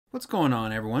What's going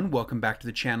on, everyone? Welcome back to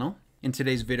the channel. In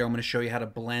today's video, I'm going to show you how to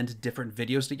blend different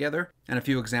videos together and a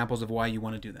few examples of why you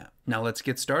want to do that. Now let's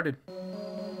get started.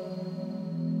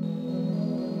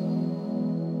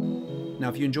 Now,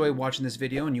 if you enjoy watching this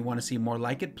video and you want to see more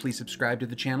like it, please subscribe to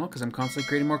the channel because I'm constantly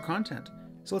creating more content.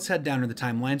 So let's head down to the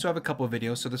timeline. So I have a couple of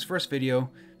videos. So this first video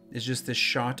is just this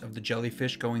shot of the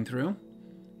jellyfish going through,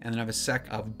 and then I have a sec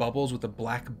of bubbles with a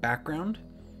black background.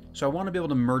 So I want to be able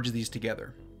to merge these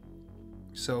together.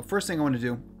 So first thing I want to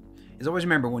do is always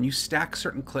remember, when you stack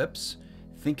certain clips,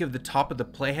 think of the top of the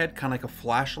playhead kind of like a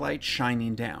flashlight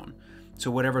shining down.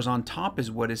 So whatever's on top is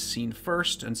what is seen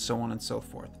first, and so on and so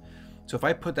forth. So if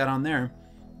I put that on there,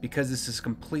 because this is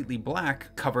completely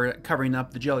black, covering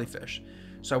up the jellyfish.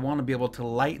 So I want to be able to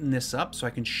lighten this up so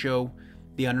I can show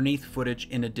the underneath footage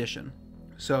in addition.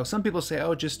 So some people say,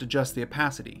 oh, just adjust the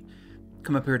opacity.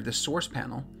 Come up here to the source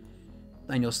panel,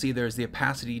 and you'll see there's the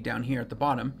opacity down here at the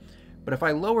bottom. But if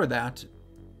I lower that,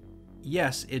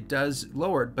 yes, it does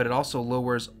lower it, but it also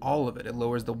lowers all of it. It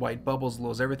lowers the white bubbles,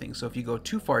 lowers everything. So if you go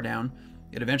too far down,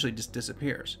 it eventually just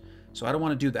disappears. So I don't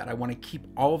want to do that. I want to keep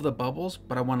all of the bubbles,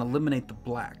 but I want to eliminate the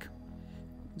black.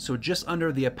 So just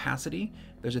under the opacity,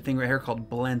 there's a thing right here called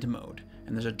blend mode,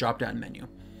 and there's a drop-down menu.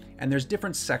 And there's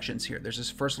different sections here. There's this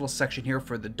first little section here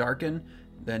for the darken,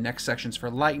 the next section's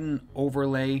for lighten,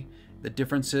 overlay, the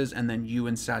differences, and then hue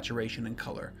and saturation and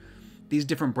color. These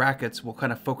different brackets will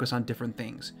kind of focus on different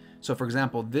things. So for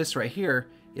example, this right here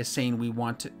is saying we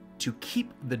want to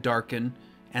keep the darken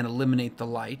and eliminate the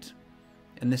light.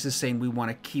 And this is saying we want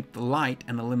to keep the light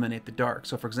and eliminate the dark.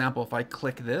 So for example, if I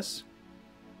click this,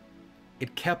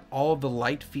 it kept all of the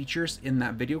light features in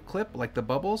that video clip, like the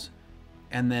bubbles,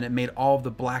 and then it made all of the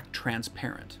black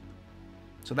transparent.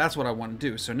 So that's what I want to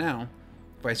do. So now,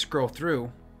 if I scroll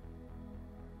through,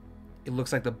 it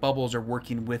looks like the bubbles are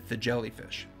working with the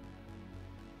jellyfish.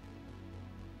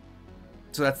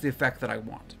 So that's the effect that I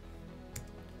want.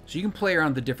 So you can play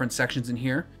around the different sections in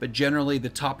here, but generally the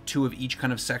top two of each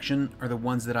kind of section are the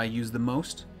ones that I use the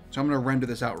most. So I'm going to render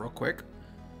this out real quick.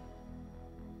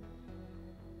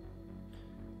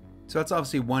 So that's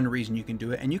obviously one reason you can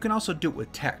do it, and you can also do it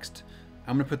with text.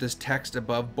 I'm going to put this text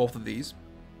above both of these.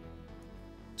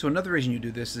 So another reason you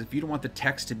do this is if you don't want the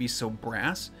text to be so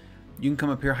brass, you can come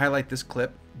up here, highlight this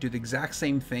clip, do the exact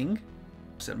same thing.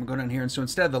 So I'm going to go down here, and so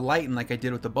instead of the lighten like I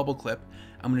did with the bubble clip,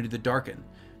 I'm going to do the darken.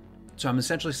 So I'm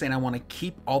essentially saying I want to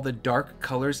keep all the dark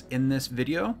colors in this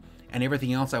video, and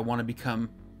everything else I want to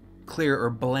become clear or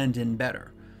blend in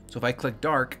better. So if I click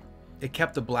dark, it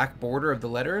kept the black border of the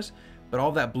letters, but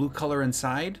all that blue color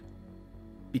inside,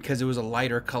 because it was a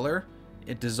lighter color,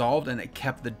 it dissolved and it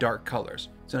kept the dark colors.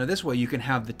 So now this way you can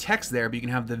have the text there, but you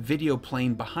can have the video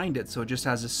playing behind it, so it just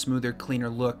has a smoother, cleaner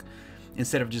look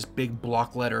instead of just big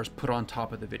block letters put on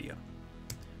top of the video.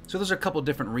 So those are a couple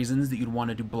different reasons that you'd want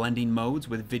to do blending modes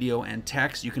with video and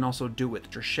text. You can also do it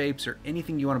with your shapes or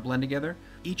anything you want to blend together.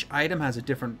 Each item has a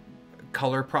different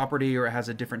color property, or it has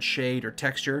a different shade or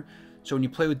texture. So when you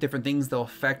play with different things, they'll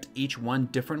affect each one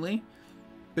differently.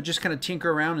 But just kind of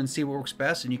tinker around and see what works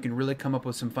best, and you can really come up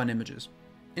with some fun images.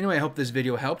 Anyway, I hope this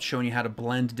video helped, showing you how to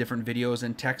blend different videos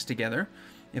and text together.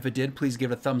 If it did, please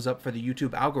give it a thumbs up for the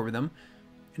YouTube algorithm.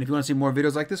 And if you want to see more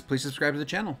videos like this, please subscribe to the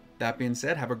channel. That being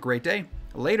said, have a great day.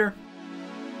 Later.